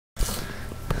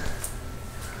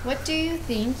What do you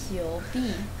think you'll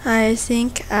be? I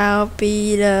think I'll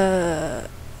be the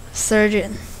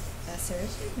surgeon. A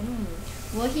surgeon?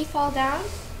 Will he fall down?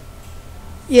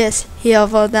 Yes, he'll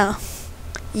fall down.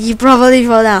 He probably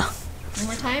fall down. One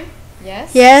more time?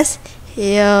 Yes? Yes,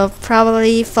 he'll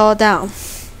probably fall down.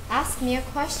 Ask me a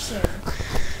question.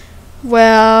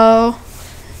 Well,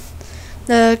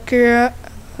 the girl,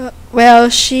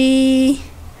 she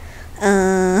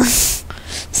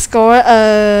scored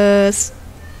a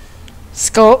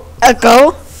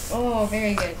goal. Oh,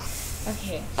 very good.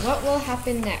 Okay, what will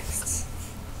happen next?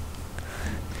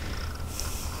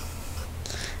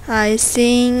 I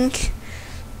think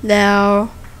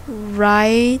they'll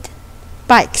ride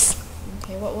bikes.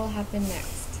 Okay, what will happen next?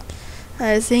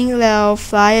 I think they'll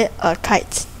fly a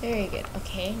kite. Very good.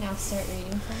 Okay, now start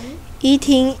reading for me.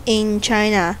 Eating in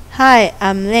China. Hi,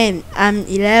 I'm Lim. I'm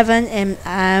 11 and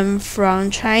I'm from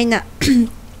China.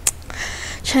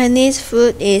 Chinese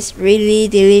food is really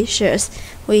delicious.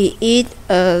 We eat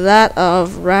a lot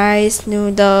of rice,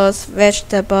 noodles,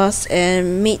 vegetables,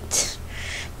 and meat.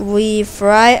 We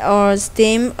fry or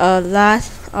steam a lot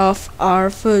of our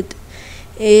food.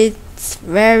 It's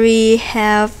very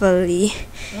healthy.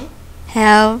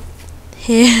 Healthy.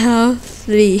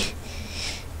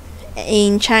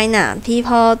 In China,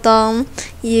 people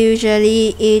don't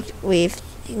usually eat with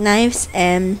knives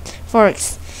and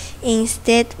forks.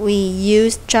 Instead, we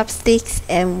use chopsticks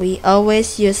and we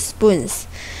always use spoons.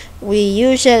 We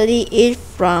usually eat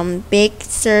from big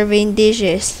serving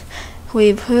dishes.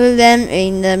 We put them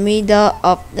in the middle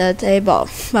of the table,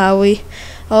 but we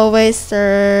always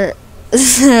serve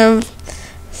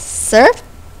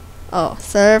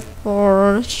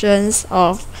portions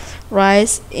of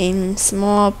rice in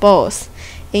small bowls.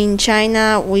 In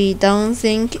China, we don't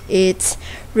think it's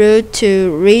rude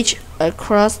to reach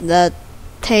across the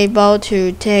table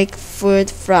to take food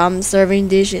from serving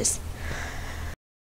dishes.